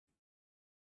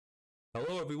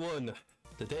Hello everyone!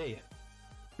 Today,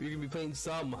 we're gonna be playing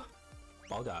some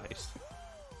Fall Guys.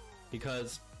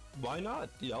 Because, why not?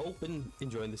 You know, been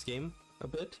enjoying this game a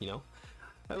bit, you know.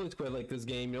 I always quite like this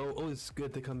game, you know, always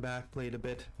good to come back, play it a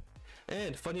bit.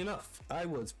 And, funny enough, I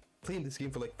was playing this game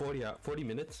for like 40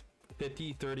 minutes,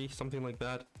 50, 30, something like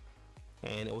that.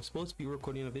 And it was supposed to be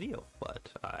recording a video, but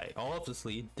I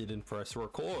obviously didn't press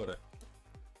record.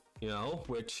 You know,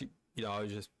 which, you know, I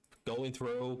was just going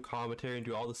through commentary and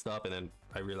do all this stuff, and then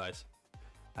I realized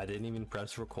I didn't even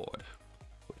press record,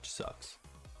 which sucks.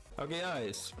 Okay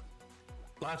guys,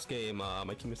 last game,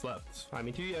 my team is left. I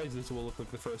mean, to you guys this will look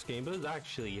like the first game, but it's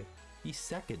actually the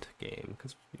second game,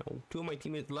 because, you know, two of my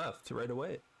teammates left right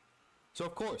away. So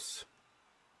of course,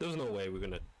 there's no way we're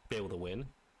gonna be able to win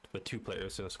with two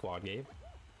players in a squad game.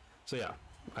 So yeah,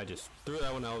 I just threw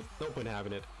that one out, no point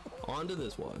having it. On to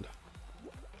this one.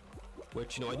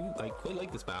 Which, you know, I quite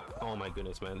like this map. Oh my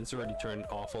goodness, man, this already turned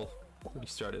awful. Already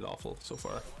started awful so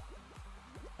far.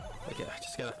 Okay, I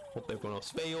just gotta hope everyone else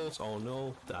fails. Oh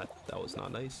no, that was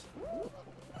not nice.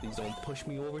 Please don't push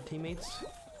me over, teammates.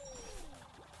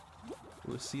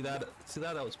 We'll see that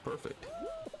was perfect.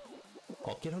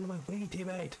 Oh, get out of my way,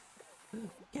 teammate!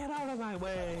 Get out of my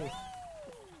way!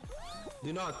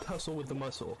 Do not tussle with the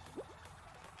muscle.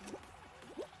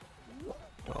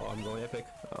 Oh, I'm going epic.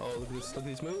 Oh, look at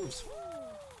these moves.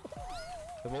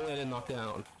 If only I didn't knock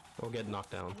down. Or get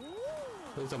knocked down.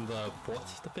 Those I'm the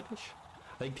fourth to finish.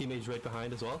 I think teammates right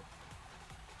behind as well.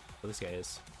 Oh, this guy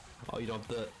is. Oh, you don't have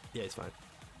the... Yeah, he's fine.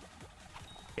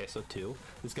 Okay, so two.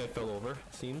 This guy fell over,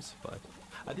 it seems, but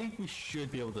I think we should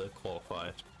be able to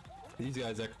qualify. These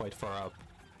guys are quite far up,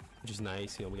 which is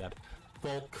nice. You know, we got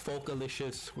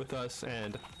Folkalicious with us,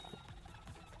 and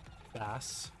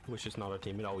Bass, which is not our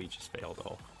teammate. Oh, he just failed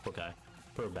though. Okay,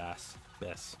 for Bass.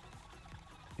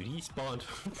 Dude, he spawned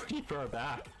pretty far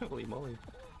back. Holy moly.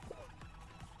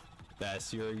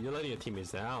 Bess, you're letting your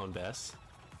teammates down, Bess.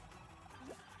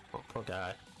 Oh, poor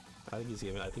guy. I think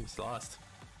he's lost.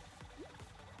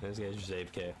 This guy's just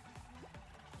AFK.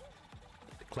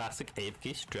 The classic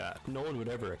AFK strat. No one would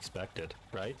ever expect it,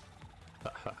 right?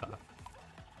 That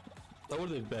would have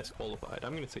been best qualified.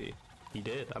 I'm gonna say he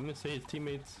did. I'm gonna say his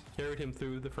teammates carried him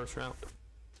through the first round.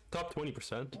 Top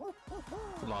 20%.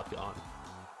 A lot gone.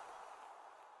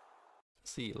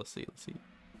 Let's see.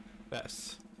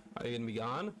 Bess, are you gonna be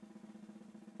gone?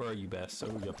 Where are you, Bess?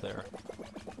 Oh, you up there.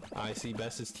 I see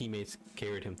Bess's teammates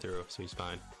carried him through, so he's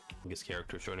fine. I think his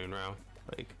character's running around.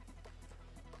 Like,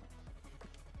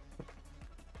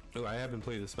 oh, I haven't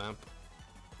played this map.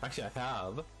 Actually, I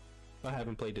have. I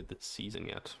haven't played it this season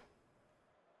yet.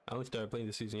 I only started playing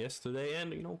this season yesterday,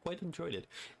 and, you know, quite enjoyed it.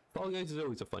 Fall Guys is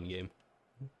always a fun game.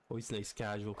 Always a nice,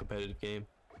 casual, competitive game.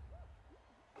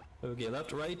 Okay,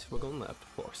 left, right, we're going left,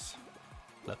 of course.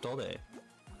 Left all day.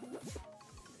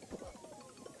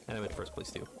 And I'm in first place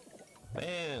too.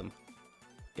 Bam!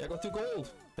 Gotta go through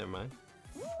gold! Never mind.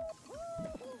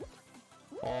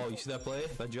 Oh, you see that play?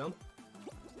 That jump?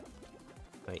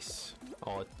 Nice.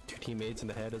 Oh, two teammates in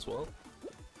the head as well.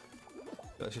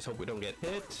 Let's just hope we don't get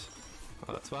hit.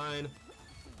 Oh, that's fine.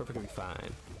 Perfectly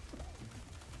fine.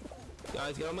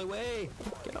 Guys, get out of my way!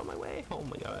 Get out of my way! Oh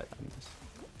my god.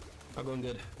 I'm going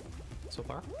good so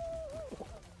far.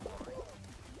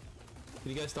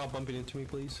 Can you guys stop bumping into me,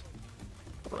 please?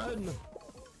 Run!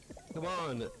 Come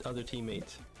on, other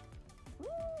teammate.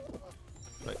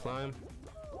 Right, climb?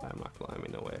 I'm not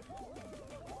climbing, no way.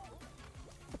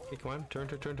 Okay, come on. Turn,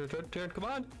 come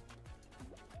on!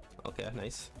 Okay,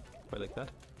 nice. Quite like that.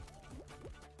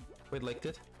 Quite liked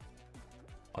it.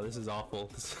 Oh, this is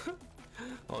awful.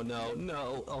 Oh no,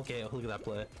 no! Okay, look at that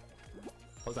play.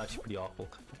 That was actually pretty awful,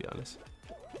 to be honest.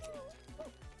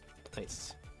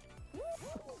 Nice.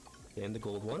 And the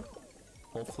gold one.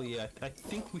 Hopefully, I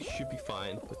think we should be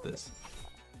fine with this.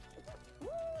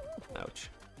 Ouch.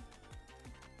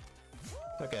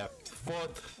 Okay,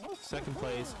 second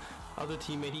place. Other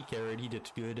teammate, he carried, he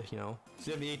did good, you know.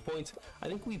 78 points. I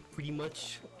think we pretty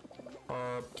much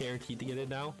are guaranteed to get it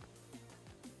now.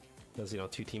 Because, you know,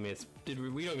 two teammates, we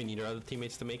don't even need our other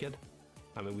teammates to make it.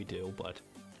 I mean, we do, but,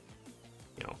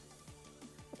 you know,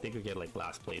 I think we get like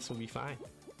last place, we'll be fine.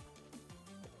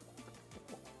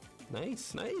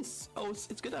 Nice. Oh,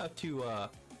 it's good to have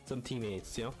some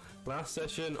teammates, you know. Last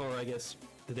session, or I guess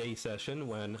today's session,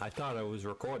 when I thought I was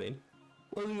recording,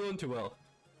 wasn't going too well.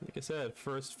 Like I said,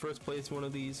 first place one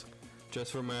of these,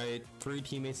 just for my three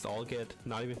teammates to all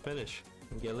not even finish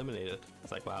and get eliminated.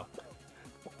 It's like, wow.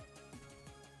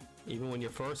 Even when you're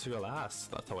first, you're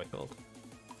last. That's how I felt.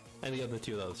 And the other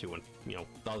two went, you know,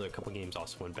 the other couple games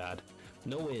also went bad.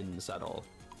 No wins at all.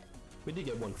 We did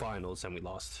get one finals and we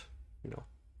lost, you know.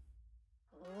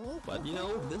 But you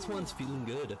know, this one's feeling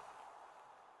good.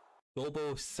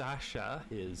 Bobo Sasha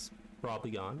is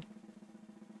probably gone.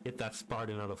 If that's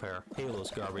Spartan out of her. Halo's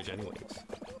garbage anyways.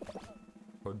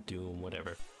 Or Doom,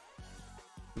 whatever.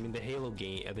 I mean, the Halo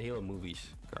game, the Halo movie's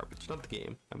garbage, not the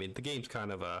game. I mean, the game's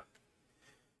kind of a...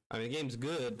 I mean, the game's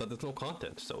good, but there's no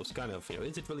content, so it's kind of, you know,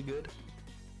 is it really good?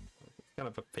 It's kind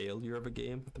of a failure of a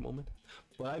game at the moment.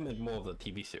 But I meant more of the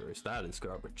TV series. That is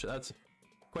garbage. That's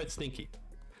quite stinky.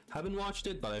 Haven't watched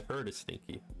it, but I've heard it's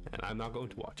stinky. And I'm not going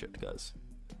to watch it, because,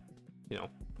 you know...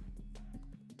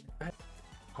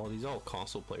 Oh, these are all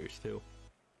console players, too.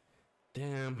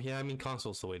 Damn, yeah, I mean,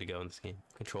 console's the way to go in this game.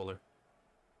 Controller.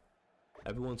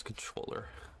 Everyone's controller.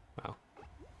 Wow.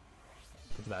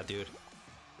 Look at that, dude.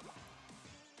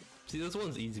 See, this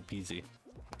one's easy peasy.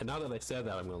 And now that I said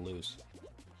that, I'm gonna lose.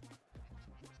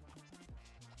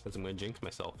 Because I'm gonna jinx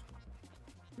myself.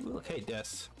 Ooh, look, hey,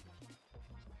 Des.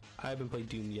 I haven't played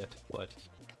Doom yet, but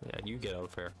yeah, you get out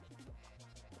of here.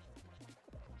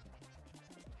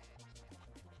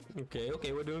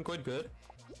 Okay, we're doing quite good.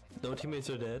 No teammates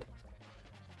are dead.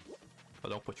 Oh,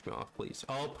 don't push me off, please.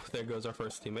 Oh, there goes our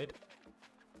first teammate.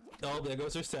 Oh, there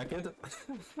goes our second.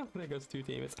 There goes 2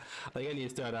 teammates. I think I need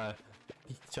to start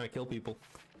trying to kill people.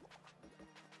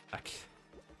 Back.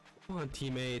 Come on,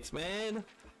 teammates, man.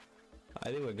 I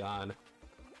think we're gone.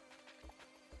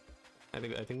 I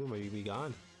think we might be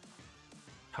gone.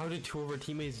 How did 2 of our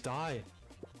teammates die?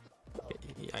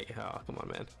 Oh, come on,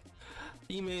 man.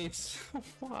 Teammates,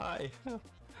 why?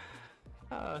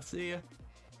 See ya.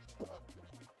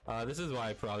 This is why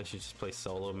I probably should just play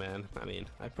solo, man. I mean,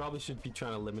 I probably should be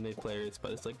trying to eliminate players,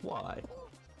 but it's like, why?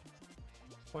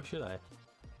 Why should I?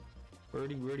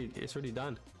 It's already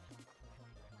done.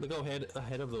 Look how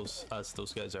ahead of those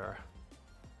guys are.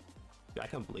 I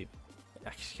can't believe it. I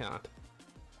actually can't.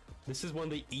 This is one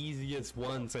of the easiest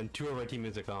ones, and 2 of our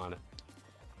teammates are gone.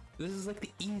 This is like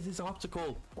the easiest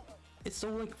obstacle. It's so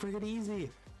like friggin' easy.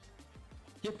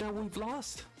 Yet now we've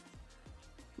lost.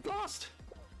 We've lost.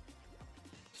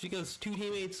 It's because 2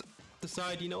 teammates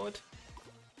decide, you know what?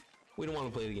 We don't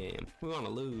want to play the game. We want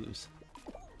to lose.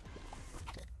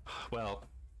 Well,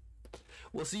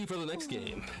 we'll see for the next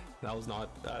game. That was not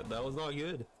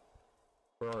good.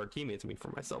 For our teammates, I mean,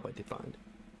 for myself, I did fine.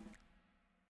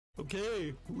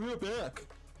 Okay, we're back.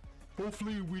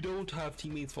 Hopefully, we don't have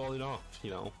teammates falling off, you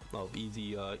know, of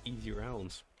easy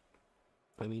rounds.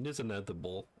 I mean, it's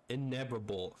inevitable.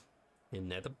 Inevitable?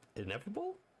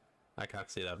 I can't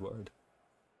say that word.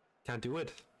 Can't do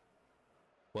it.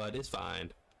 But it's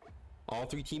fine. All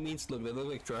 3 teammates look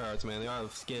like tryhards, man. They all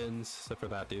have skins, except for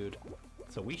that dude.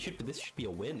 So this should be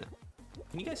a win.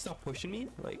 Can you guys stop pushing me?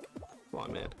 Like, come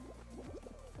on, man.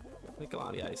 Like, come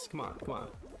on, guys. Come on.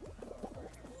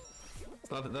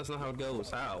 That's not how it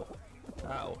goes. Ow.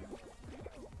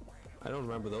 I don't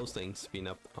remember those things being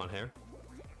up on here.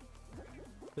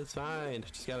 It's fine.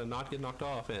 Just gotta not get knocked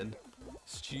off, and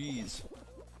jeez.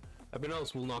 Everyone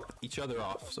else will knock each other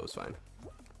off, so it's fine.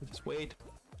 Just wait.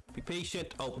 Be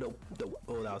patient. Oh, no.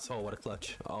 Oh, that was... Oh, what a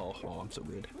clutch. Oh, I'm so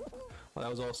weird. Well, that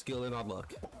was all skill and not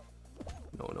luck.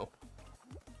 No.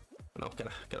 No, get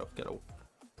out.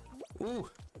 Ooh.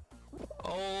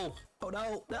 Oh,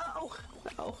 no.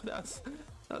 That's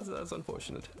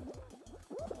unfortunate.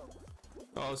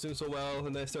 Oh, I was doing so well,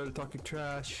 and then I started talking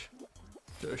trash.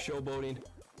 They're showboating.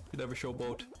 You never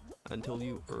showboat until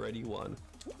you already won.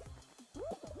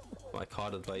 My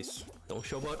COD advice: don't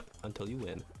showboat until you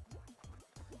win.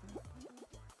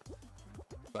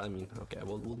 But I mean, okay,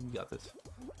 we got this.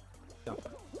 Jump.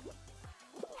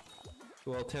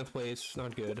 Well, 10th place,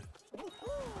 not good.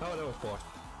 Oh, no, 4th.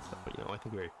 So, you know, I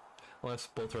think we're... Unless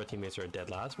both our teammates are dead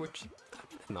last, which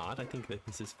not. I think that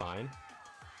this is fine.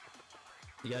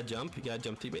 You gotta jump,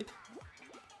 teammate.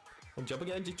 And jump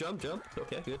again, just jump.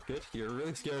 Okay, good. You're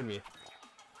really scaring me.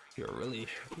 You're really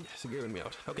scaring me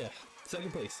out. Okay,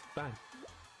 2nd place, fine.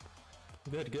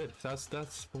 Good.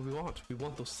 That's what we want. We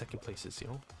want those 2nd places, you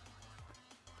know?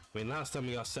 I mean, last time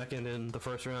we got 2nd in the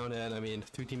 1st round, and I mean,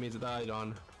 2 teammates died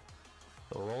on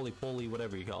the roly-poly,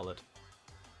 whatever you call it.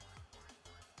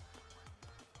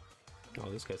 Oh,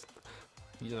 this guy's...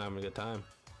 He's not having a good time.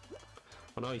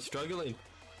 Oh no, he's struggling.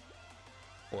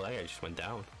 Oh, that guy just went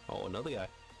down. Oh, another guy.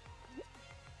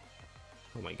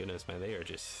 Oh my goodness, man, they are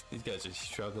just... These guys are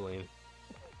struggling.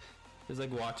 It's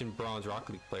like watching Bronze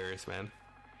Rocket League players, man.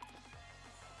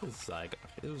 It's like...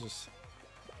 It was just...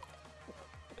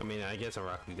 I mean, I guess on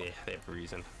Rocket League they have a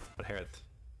reason. But here...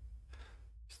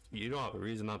 You don't have a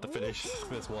reason not to finish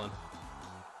this one.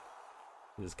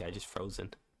 This guy just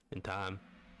frozen in time.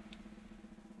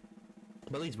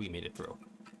 But at least we made it through.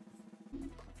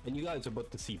 And you guys are about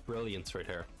to see brilliance right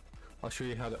here. I'll show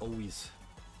you how to always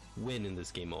win in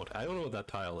this game mode. I don't know what that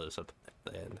tile is at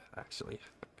the end, actually.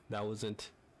 That wasn't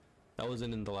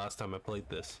in the last time I played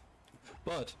this.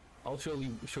 But I'll show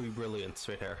you brilliance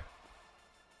right here.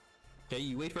 Okay,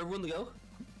 you wait for everyone to go.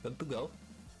 Let them go.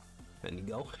 Then you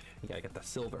go. You gotta get that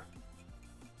silver.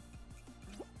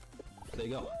 There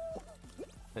you go.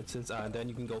 And then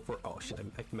you can go for. Oh shit!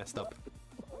 I messed up.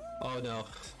 Oh no!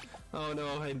 Oh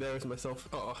no! I embarrassed myself.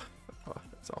 Oh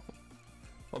that's awful.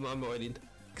 I'm waiting.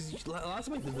 Because last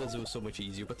time I did this, it was so much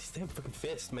easier. But these damn freaking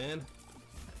fists, man.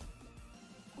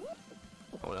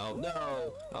 Oh no!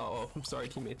 No! Oh, I'm sorry,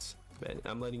 teammates. Man,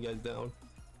 I'm letting you guys down.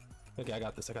 Okay, I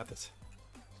got this.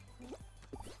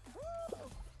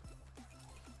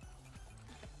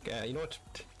 Okay, you know what?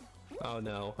 Oh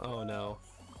no! Oh no!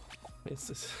 It's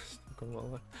just not going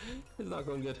well. It's not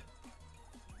going good.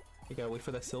 You gotta wait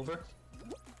for that silver.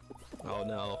 Oh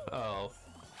no!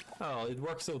 Oh, it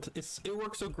worked so it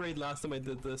worked so great last time I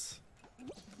did this.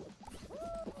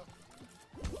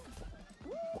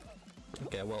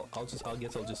 Okay, well I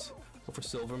guess I'll just go for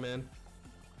silver, man.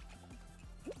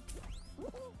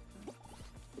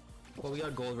 Well, we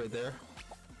got gold right there.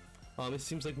 It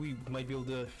seems like we might be able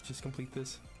to just complete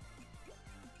this.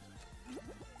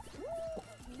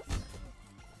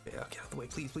 Yeah, get out of the way,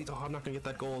 please. Oh, I'm not gonna get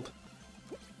that gold.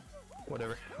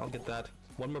 Whatever, I'll get that.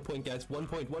 One more point, guys. 1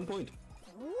 point.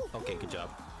 Okay, good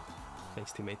job.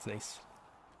 Nice, teammates, nice.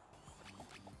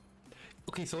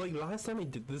 Okay, so like last time I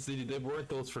did this, there weren't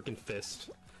those freaking fists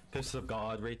of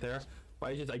God right there.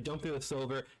 I jumped through the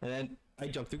silver and then I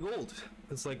jumped through gold.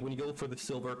 It's like when you go for the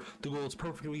silver, the gold's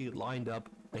perfectly lined up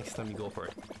next time you go for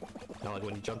it. Now, like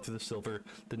when you jump through the silver,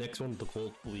 the next one, the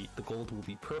gold will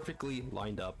be perfectly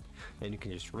lined up, and you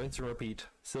can just rinse and repeat.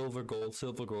 Silver, gold,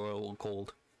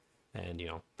 gold, and you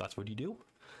know that's what you do.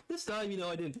 This time, you know,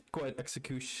 I didn't quite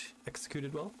execute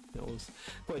it well. It was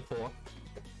quite poor.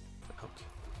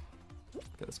 Okay,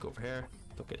 let's go over here.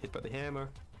 Don't get hit by the hammer.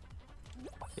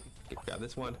 Okay, grab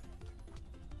this one.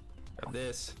 Grab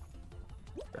this.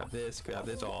 Grab this.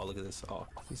 Oh, look at this. Oh,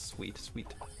 this is sweet.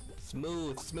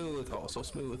 Smooth. Oh, so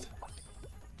smooth.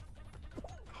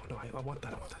 Oh no, I want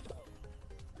that.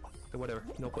 Okay, whatever.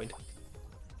 No point.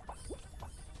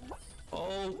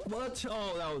 Oh, what?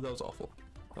 Oh, that was awful.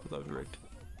 That was rigged.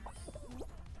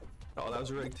 Oh, that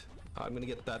was rigged. I'm gonna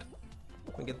get that.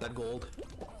 I'm gonna get that gold.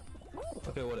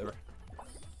 Okay, whatever.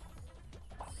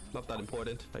 Not that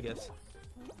important, I guess.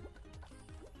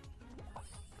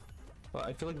 Well,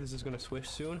 I feel like this is gonna switch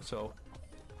soon, so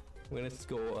I'm gonna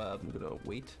go. I'm gonna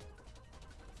wait.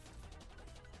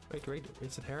 Wait.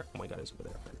 Is it here? Oh my god, it's over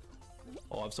there.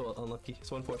 Oh, I'm so unlucky.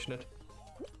 So unfortunate.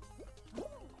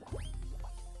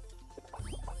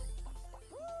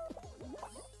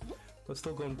 But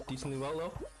still going decently well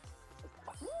though.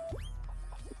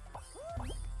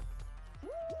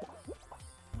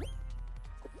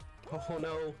 Oh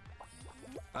no.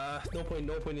 No point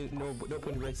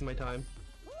in wasting my time.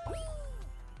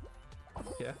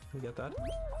 Yeah, we got that.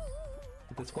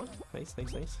 Get this one. Nice.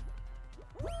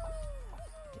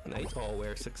 Nice. Oh,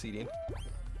 we're succeeding.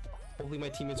 Hopefully my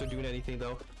teammates are doing anything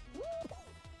though.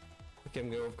 Okay, I'm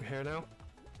gonna go over here now.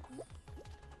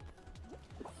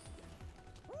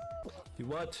 Do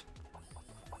what?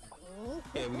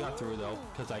 Yeah, we got through though,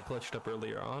 because I clutched up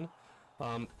earlier on.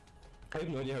 I have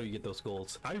no idea how you get those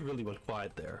goals. I really went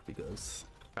quiet there because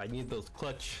I need those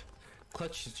clutch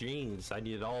genes. I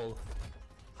need it all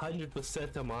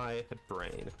 100% of my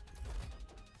brain.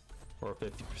 Or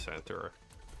 50% or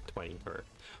 20 or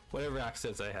whatever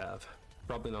accents I have.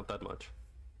 Probably not that much.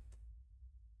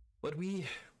 But we're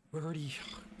already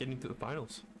getting to the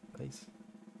finals. Nice.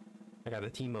 I got a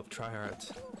team of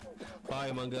tryhards. Bye,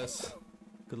 Among Us.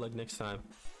 Good luck next time.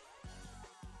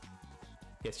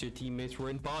 Guess your teammates were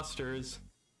imposters.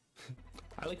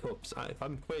 I like hopes. If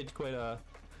I'm quite when I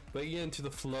get into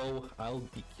the flow, I'll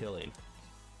be killing.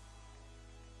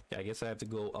 Okay, I guess I have to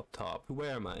go up top.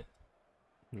 Where am I?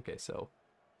 Okay, so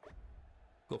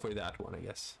go for that one, I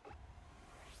guess.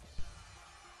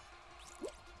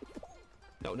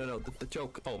 No, the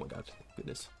joke. Oh my god,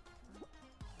 goodness.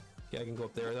 Yeah, I can go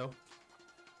up there though.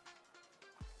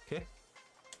 Okay.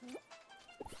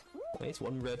 Nice,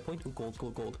 one red point.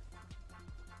 Gold.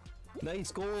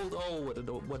 Nice gold. Oh, what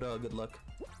a good luck.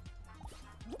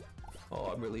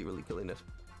 Oh, I'm really killing it.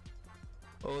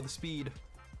 Oh, the speed.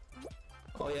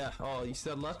 Oh yeah. Oh, you see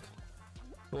that luck?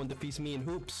 No one defeats me in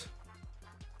hoops.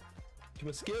 To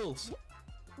my skills.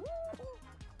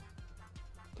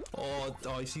 Oh,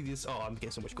 I see this. Oh, I'm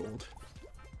getting so much gold.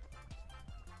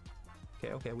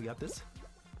 Okay, we got this.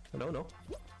 No.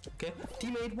 Okay,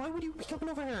 teammate, why would you be coming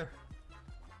over here?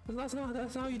 That's not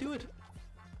how you do it.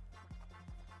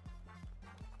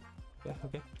 Yeah,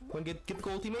 okay. Come on, get the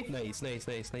goal, teammate. Nice, nice,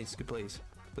 nice, nice. Good plays.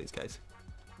 Good plays, guys.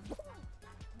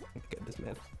 Get this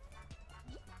man.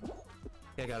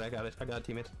 Yeah, I got it, I got it. I got it,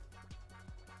 teammate.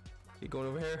 Get going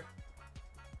over here.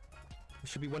 There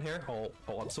should be one here.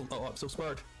 I'm so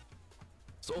smart.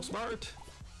 So smart.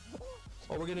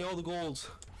 Oh, we're getting all the goals.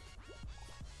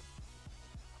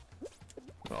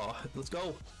 Oh, let's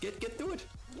go. Get through it.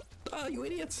 Ah, you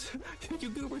idiots. You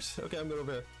goobers. Okay, I'm going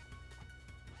over here.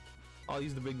 I'll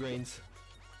use the big brains.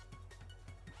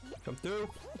 Come through.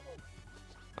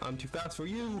 I'm too fast for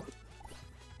you.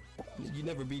 You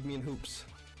never beat me in hoops.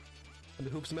 I'm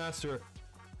the hoops master.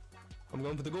 I'm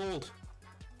going for the gold.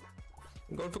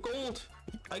 I'm going for gold.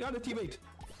 I got it, teammate.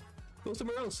 Go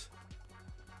somewhere else.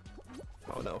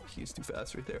 Oh no, he's too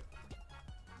fast right there.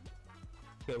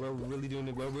 Okay, we're really doing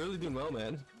it. We're really doing well,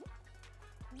 man.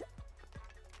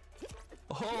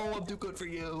 Oh, I'm too good for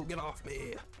you. Get off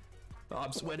me. Oh,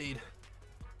 I'm sweating.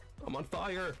 I'm on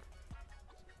fire.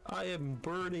 I am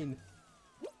burning.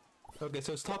 Okay,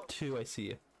 so it's top 2, I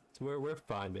see. So we're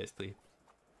fine, basically.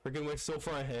 We're so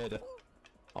far ahead.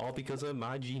 All because of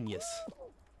my genius.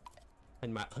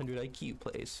 And my 100 IQ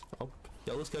plays. Oh,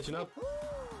 Yellow's catching up.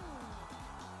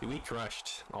 We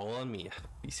crushed. All on me.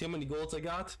 You see how many goals I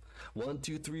got? 1,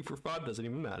 2, 3, 4, 5. Doesn't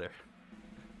even matter.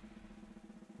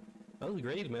 That was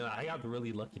great, man. I got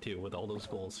really lucky too with all those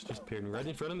goals just appearing right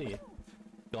in front of me.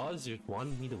 Gods just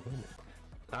wanted me to win.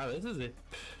 Ah, this is a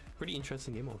pretty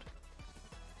interesting game mode.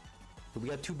 We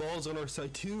got 2 balls on our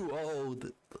side too. Oh,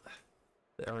 the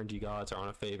RNG gods are on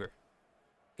a favor.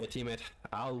 Yeah, teammate.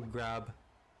 I'll grab.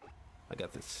 I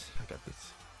got this. I got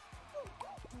this.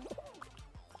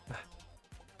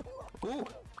 Oh,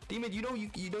 teammate, you know you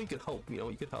could help. You know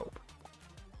you could help.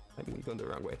 I think you're going the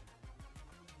wrong way.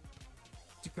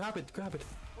 Grab it, grab it.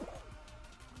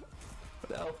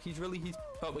 No, he's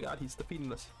oh my god, he's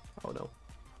defeating us. Oh no.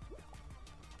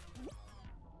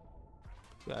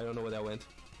 Yeah, I don't know where that went.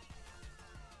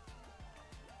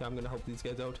 Yeah, I'm gonna help these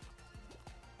guys out.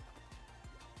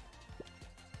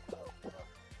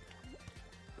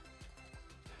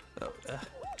 Oh,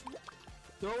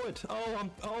 throw it! Oh,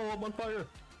 I'm on fire!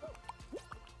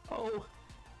 Oh!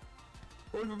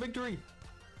 Going for victory!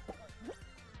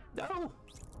 No!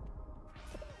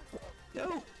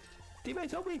 No!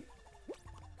 Teammates, help me!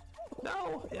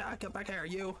 No! Yeah, get back here,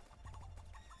 you!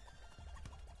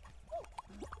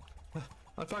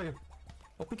 On fire!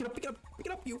 Oh, pick it up, pick it up, pick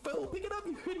it up, you fool! Pick it up,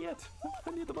 you idiot!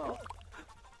 I need the ball!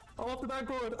 Oh, off the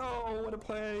backboard! Oh, what a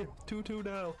play! 2-2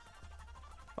 now.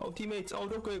 Oh, teammates, oh,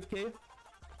 don't go AFK.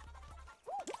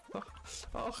 Oh,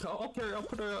 I'll carry, I'll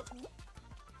put her up.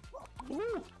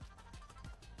 Woo!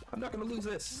 I'm not gonna lose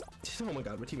this. Oh my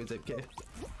god, my teammates AFK.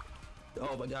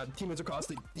 Oh my god, teammates are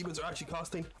costing. Teammates are actually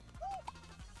costing.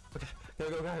 Okay,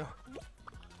 gotta go, gotta go.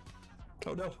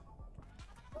 Oh no.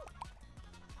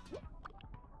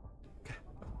 Okay,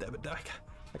 damn it,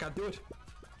 I can't do it.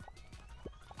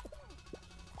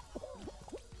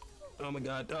 Oh my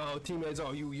god, oh teammates,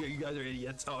 oh you guys are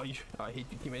idiots. Oh, I hate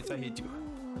you teammates, I hate you.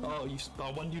 Oh,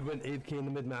 one dude went AFK in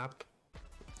the mid-map.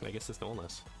 I guess it's no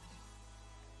less.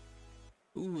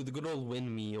 Ooh, the good old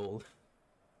windmill.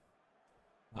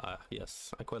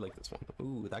 Yes, I quite like this one.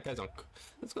 Ooh, that guy's on.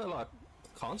 That's got a lot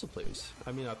of console players.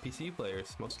 I mean, PC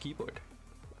players, most keyboard.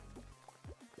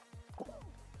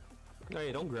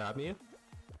 Hey, don't grab me.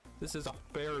 This is a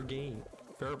fair game,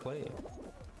 fair play.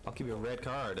 I'll give you a red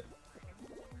card.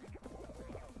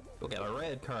 Look at a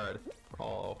red card.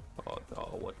 Oh,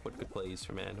 what good plays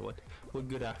for man. What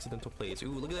good accidental plays.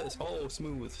 Ooh, look at this. Oh,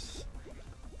 smooth,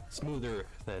 smoother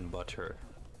than butter.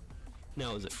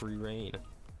 Now is it free reign?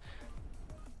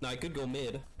 Now I could go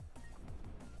mid,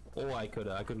 or I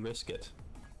could risk it.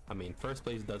 I mean, first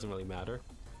place doesn't really matter.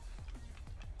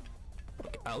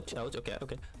 Okay, ouch, ouch. Okay,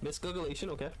 okay. Miscalculation.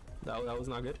 Okay, that was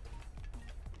not good.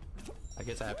 I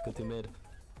guess I have to go to mid.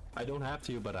 I don't have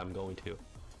to, but I'm going to.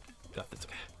 Got this.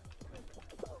 Okay.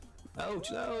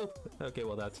 Ouch! No. Okay,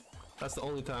 well that's the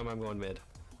only time I'm going mid.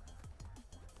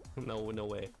 No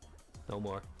way. No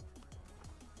more.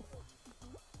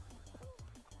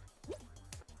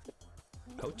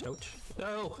 Ouch, ouch.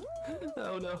 No!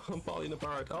 Oh no, I'm falling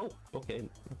apart. Oh, okay.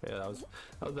 Okay, that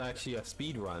was actually a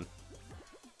speed run.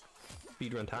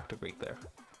 Speed run tactic right there.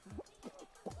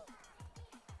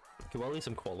 Okay, well at least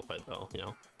I'm qualified though, you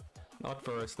know. Not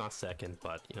first, not second,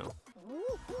 but you know.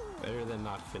 Better than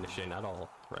not finishing at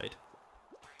all, right?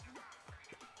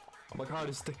 Oh my god,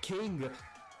 it's the king!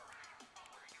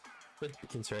 But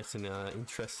interesting,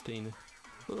 interesting.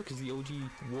 Oh, look, it's the OG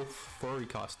wolf furry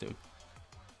costume.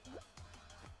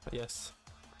 Yes.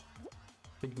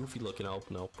 Big goofy looking. Oh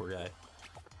no, poor guy.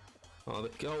 Oh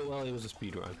well, it was a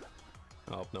speed run.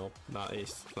 Oh, no, not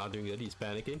Ace. Not doing good. He's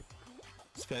panicking.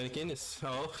 He's panicking.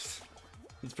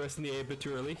 He's pressing the A a bit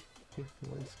too early.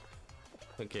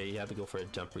 Okay, he had to go for a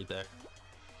jump right there.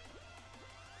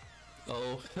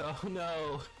 Oh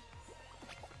no.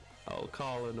 Oh,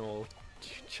 Colonel.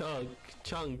 Chug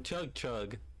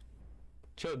jug.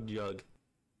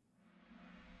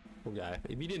 Poor guy.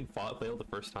 If he didn't fail the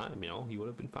first time, you know, he would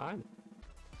have been fine.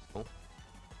 Oh.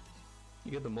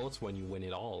 You get the most when you win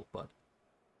it all, but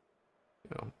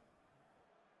you know.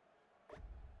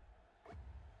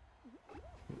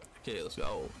 Okay, let's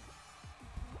go.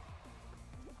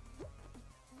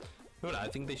 You know what I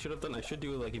think they should have done? I should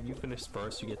do like if you finish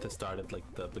first, you get to start at like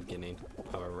the beginning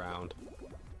of a round.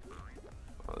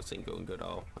 Oh, this ain't going good.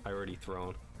 Oh, I already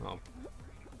thrown. Oh,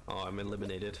 I'm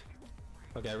eliminated.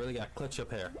 Okay, I really got clutch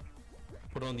up here.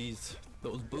 Put on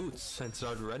those boots and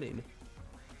start running.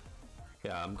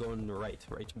 Yeah, I'm going right.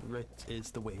 Right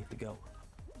is the way to go.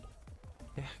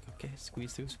 Yeah, okay,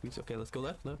 squeeze through, squeeze. Okay, let's go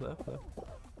left.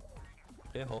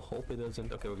 Yeah, I'll hope it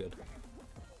doesn't. Okay, we're good.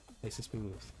 Nice and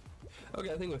smooth.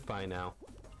 Okay, I think we're fine now.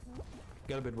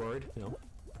 Got a bit worried, you know.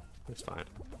 It's fine.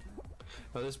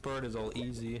 Now this bird is all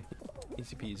easy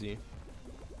peasy.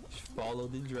 Just follow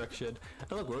the direction.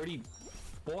 And look, we're already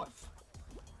fourth.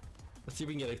 Let's see if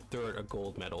we can get a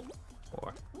gold medal.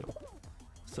 Or, you know,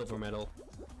 silver medal.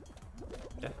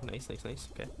 Yeah, nice.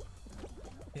 Okay.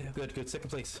 Yeah, good. Second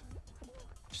place.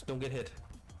 Just don't get hit.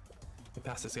 Get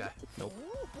past this guy. Nope.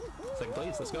 Second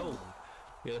place, let's go.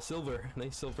 We got a silver.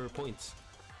 Nice silver points.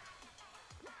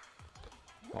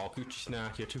 Oh, Gucci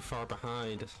Snack, you're too far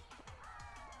behind.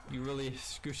 You really,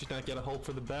 Gucci Snack, gotta hope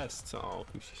for the best. Oh,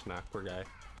 Gucci Snack, poor guy.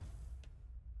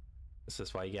 This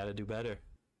is why you gotta do better.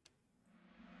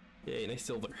 Yay, nice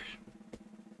silver.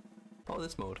 Oh,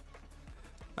 this mode.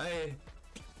 I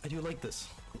do like this.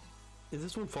 Is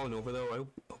this one falling over though? I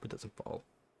hope it doesn't fall.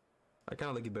 I kind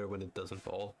of like it better when it doesn't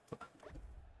fall.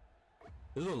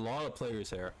 There's a lot of players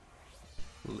here.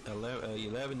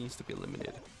 11 needs to be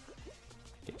eliminated.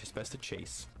 Okay, just best to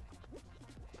chase.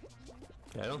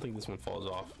 Yeah, I don't think this one falls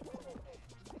off.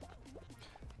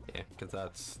 Yeah, because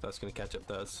that's gonna catch up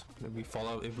to us. If we fall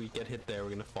out, if we get hit there,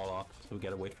 we're gonna fall off. So we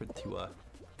gotta wait for it to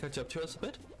catch up to us a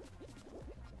bit.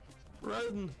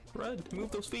 Run,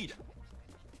 move those feet.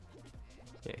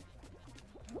 Okay.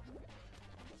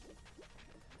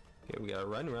 Okay, we gotta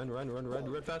run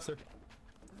faster.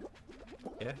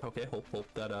 Yeah, okay,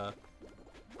 hope that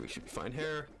we should be fine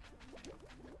here.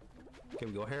 Okay,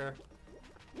 we go here.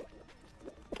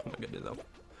 Oh my goodness, though.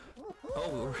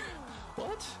 Oh,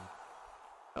 what?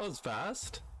 That was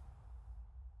fast.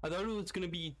 I thought it was gonna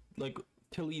be like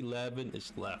till 11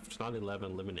 is left, not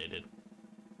 11 eliminated.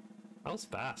 That was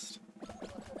fast.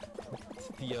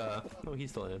 The oh,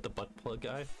 he's still in it. The butt plug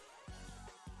guy.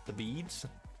 The beads.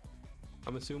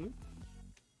 I'm assuming.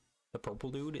 The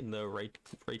purple dude in the right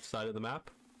side of the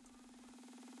map.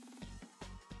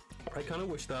 I kind of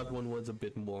wish that one was a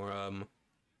bit more. I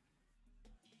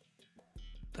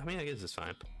mean, I guess it's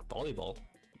fine. Volleyball.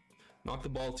 Knock the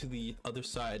ball to the other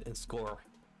side and score.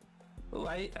 Oh,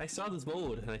 I saw this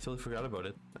mode and I totally forgot about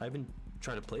it. I haven't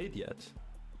tried to play it yet.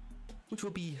 Which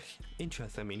will be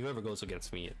interesting. I mean, whoever goes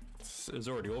against me, it's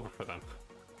already over for them.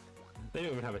 They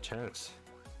don't even have a chance.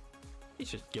 They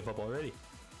should give up already.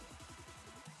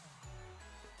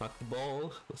 Knock the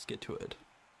ball. Let's get to it.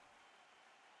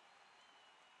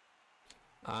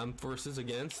 Versus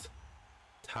against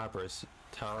Tobrasu.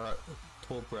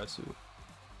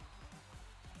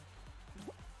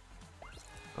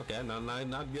 Okay,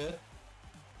 not good.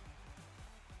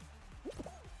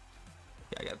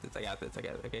 Yeah, I got this.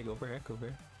 Okay, go for here.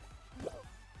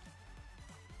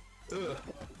 Ugh.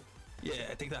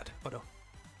 Yeah, take that. Oh no.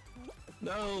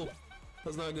 No!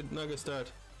 That's not a good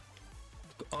start.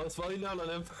 Oh, it's falling down on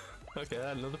him. Okay,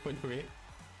 another point for me.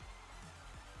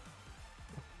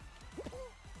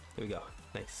 Here we go.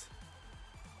 Nice.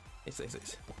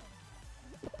 Nice.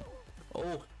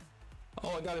 Oh!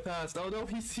 Oh, I got it past. Oh no,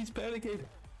 he's panicking.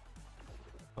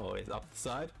 Oh, he's up the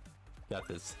side. Got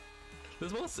this.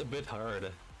 This one's a bit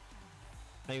hard.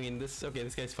 I mean, this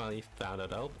guy's finally found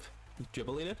it out. He's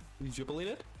dribbling it.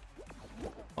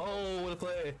 Oh, what a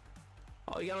play.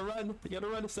 Oh, you gotta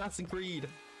run, Assassin's Creed.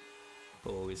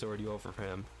 Oh, he's already over for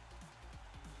him.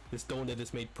 This donut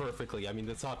is made perfectly. I mean,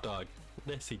 this hot dog.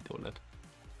 Nice donut.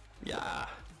 Yeah,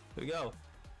 there we go.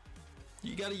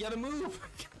 You gotta move. You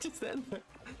can't just stand there.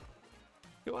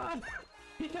 Come on.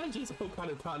 You can't just go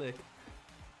kind of tonic.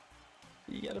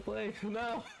 You gotta play.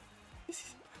 No.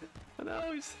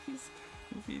 No,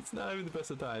 he's not having the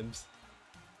best of times.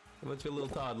 I must be a little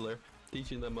toddler,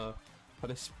 teaching them how to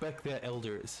respect their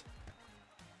elders.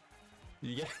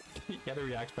 you gotta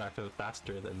react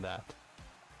faster than that.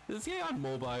 This guy on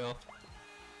mobile.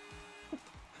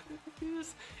 he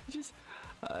just,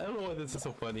 I don't know why this is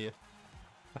so funny.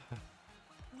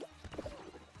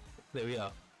 There we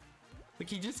go. Like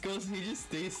he just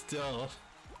stays still.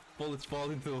 Bullets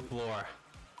falling to the floor.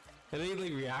 And then he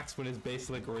like reacts when his base is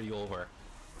like already over.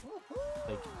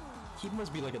 Like he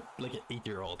must be like an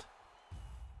 8-year-old.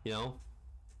 You know?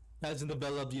 Hasn't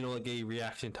developed, you know, like a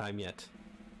reaction time yet.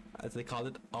 As they call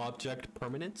it, object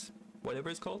permanence, whatever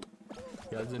it's called.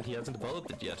 He hasn't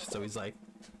developed it yet, so he's like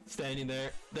standing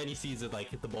there, then he sees it like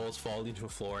the balls fall into the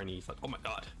floor and he's like, oh my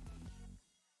god.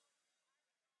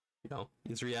 You know,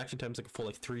 his reaction time's like a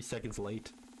full 3 seconds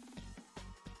late.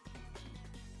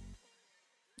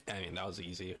 I mean, that was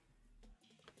easy.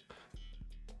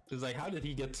 It's like, how did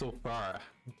he get so far?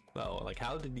 Well, like,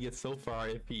 how did he get so far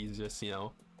if he's just, you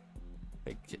know,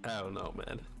 like, I don't know,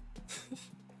 man.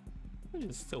 It's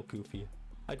just so goofy.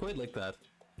 I quite like that.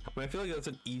 I mean, I feel like that's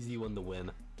an easy one to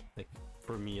win. Like,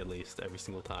 for me at least, every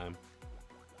single time.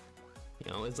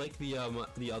 You know, it's like the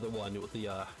other one with the,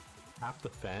 half the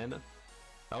fan.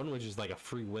 That one was just like a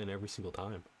free win every single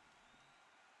time.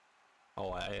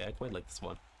 Oh, I quite like this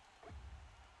one.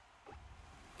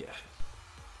 Yeah.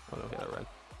 Oh no, gotta run.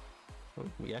 Oh,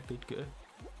 we acted good.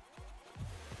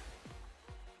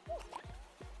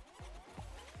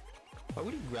 Why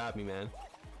would he grab me, man?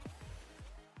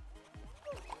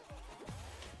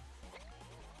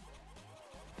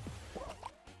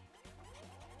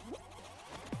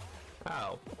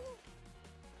 Ow.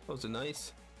 Those are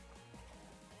nice.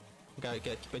 Gotta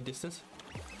keep my distance.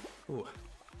 Ooh.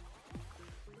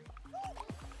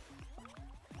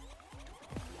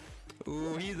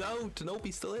 Ooh, he's out. Nope,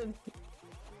 he's still in.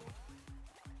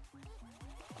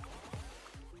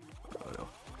 Oh no.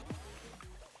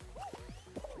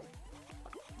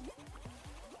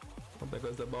 Oh, there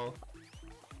goes that ball.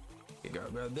 Okay,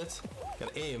 grab this.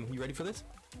 Gotta aim. You ready for this?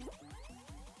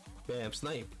 Bam,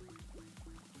 snipe.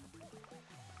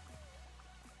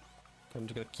 I'm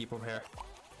just gonna keep over here.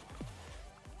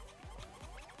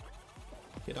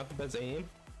 Get out the best aim.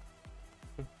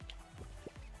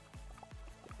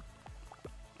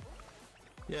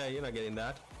 Yeah, you're not getting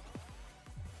that.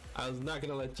 I was not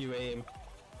gonna let you aim.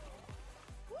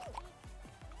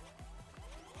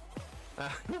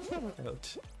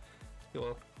 Ouch.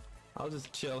 Well, I'll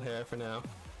just chill here for now.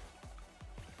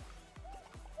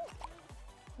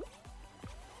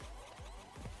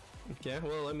 Okay,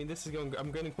 well, I mean, this is going.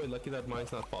 I'm getting quite lucky that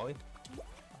mine's not falling.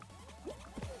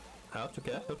 Ouch.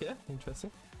 Okay, okay,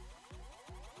 interesting.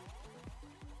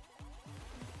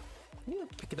 Yeah,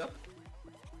 pick it up.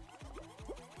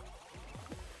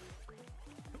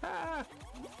 Ah!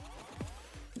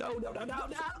 No, no, no, no,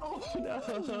 no!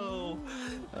 No!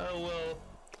 Oh well,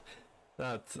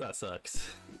 that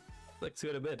sucks. Sucks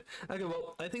quite a bit. Okay,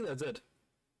 well, I think that's it.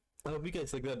 I hope you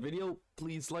guys like that video.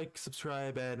 Please like,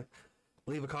 subscribe, and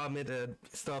leave a comment and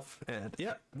stuff. And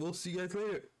yeah, we'll see you guys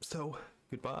later. So,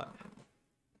 goodbye.